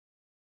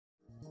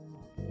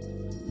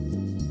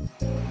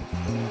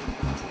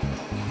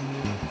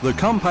The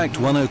Compact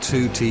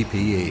 102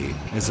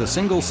 TPE is a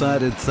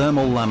single-sided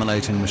thermal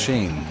laminating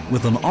machine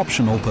with an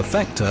optional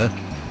perfector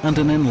and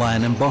an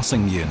inline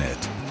embossing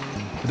unit.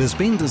 It has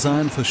been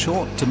designed for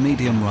short to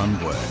medium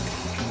run work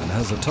and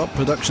has a top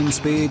production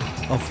speed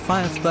of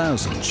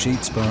 5,000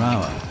 sheets per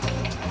hour.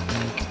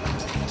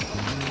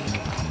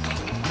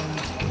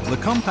 The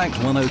Compact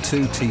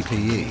 102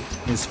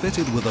 TPE is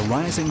fitted with a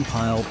rising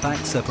pile back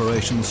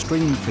separation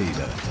stream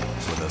feeder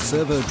with a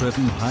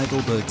servo-driven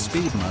Heidelberg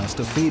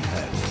Speedmaster feed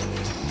head.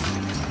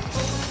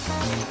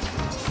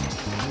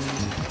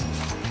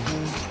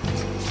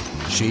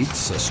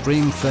 Sheets are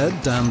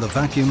stream-fed down the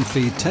vacuum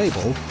feed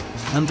table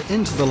and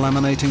into the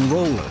laminating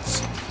rollers.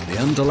 The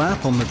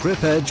underlap on the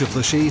grip edge of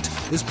the sheet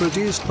is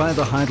produced by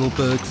the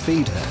Heidelberg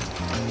feed head.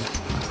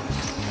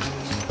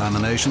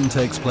 Lamination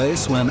takes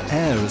place when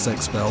air is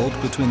expelled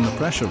between the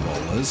pressure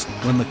rollers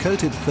when the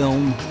coated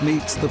film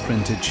meets the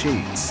printed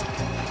sheets.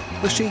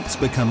 The sheets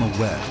become a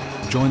web,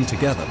 joined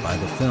together by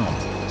the film.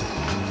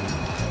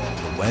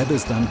 The web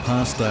is then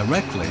passed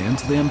directly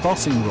into the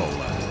embossing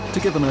roller to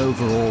give an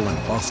overall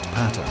embossed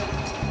pattern.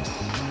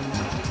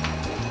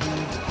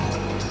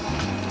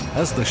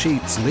 As the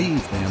sheets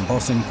leave the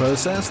embossing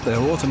process, they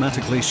are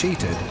automatically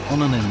sheeted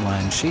on an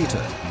inline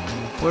sheeter,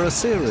 where a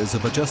series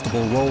of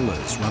adjustable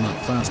rollers run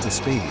at faster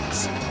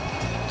speeds.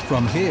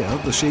 From here,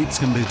 the sheets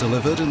can be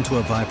delivered into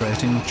a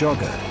vibrating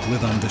jogger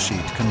with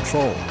undersheet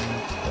control,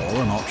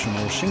 or an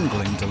optional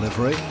shingling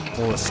delivery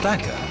or a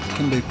stacker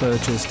can be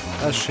purchased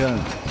as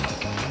shown.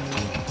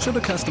 Should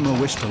a customer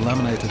wish to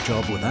laminate a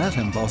job without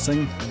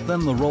embossing,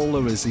 then the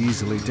roller is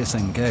easily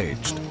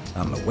disengaged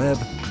and the web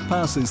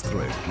passes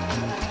through.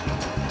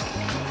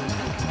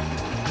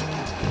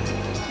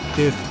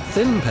 If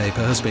thin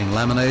paper has been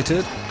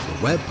laminated,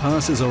 the web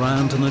passes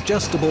around an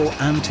adjustable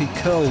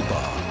anti-curl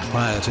bar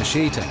prior to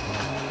sheeting.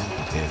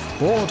 If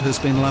board has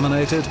been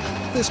laminated,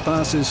 this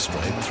passes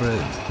straight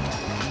through.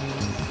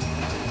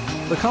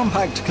 The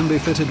Compact can be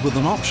fitted with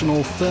an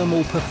optional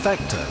thermal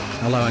perfector,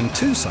 allowing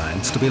two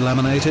sides to be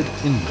laminated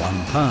in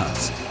one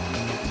pass.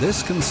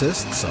 This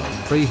consists of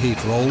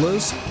preheat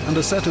rollers and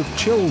a set of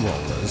chill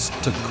rollers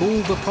to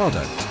cool the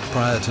product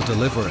prior to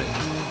delivery.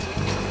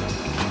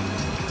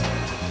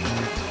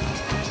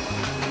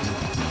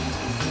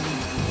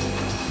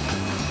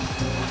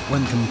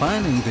 When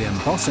combining the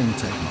embossing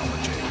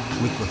technology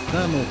with the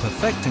thermal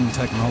perfecting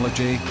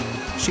technology,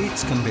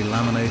 sheets can be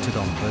laminated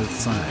on both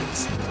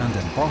sides and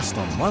embossed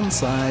on one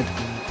side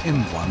in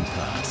one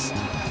pass.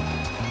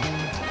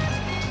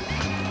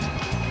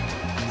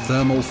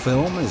 Thermal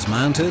film is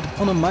mounted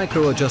on a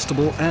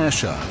micro-adjustable air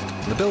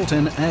shaft. The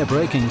built-in air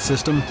braking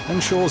system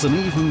ensures an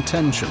even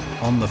tension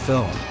on the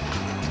film.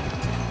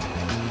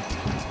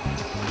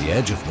 The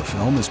edge of the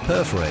film is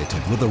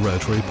perforated with a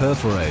rotary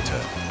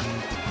perforator.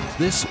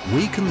 This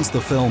weakens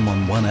the film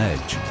on one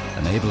edge,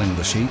 enabling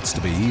the sheets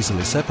to be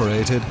easily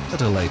separated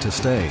at a later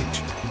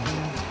stage.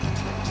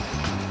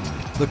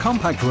 The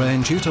Compact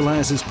range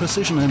utilizes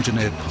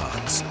precision-engineered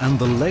parts and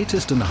the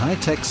latest in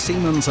high-tech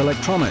Siemens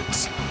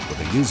electronics, with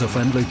a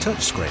user-friendly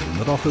touchscreen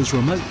that offers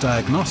remote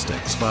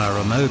diagnostics via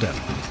a modem.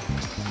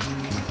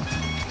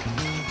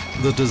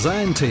 The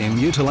design team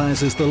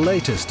utilizes the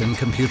latest in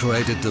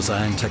computer-aided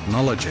design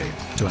technology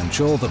to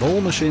ensure that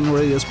all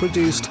machinery is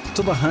produced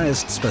to the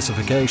highest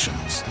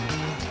specifications.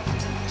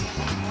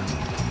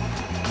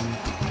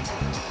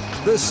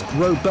 This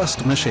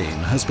robust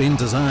machine has been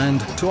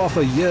designed to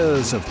offer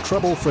years of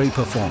trouble-free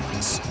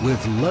performance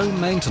with low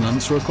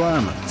maintenance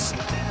requirements.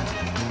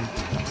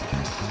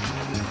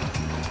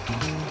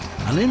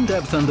 An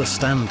in-depth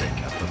understanding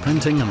of the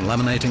printing and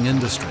laminating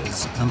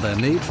industries and their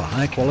need for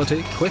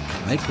high-quality, quick,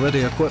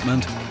 make-ready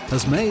equipment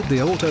has made the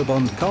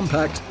Autobond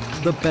Compact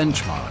the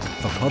benchmark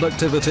for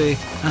productivity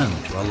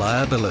and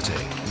reliability.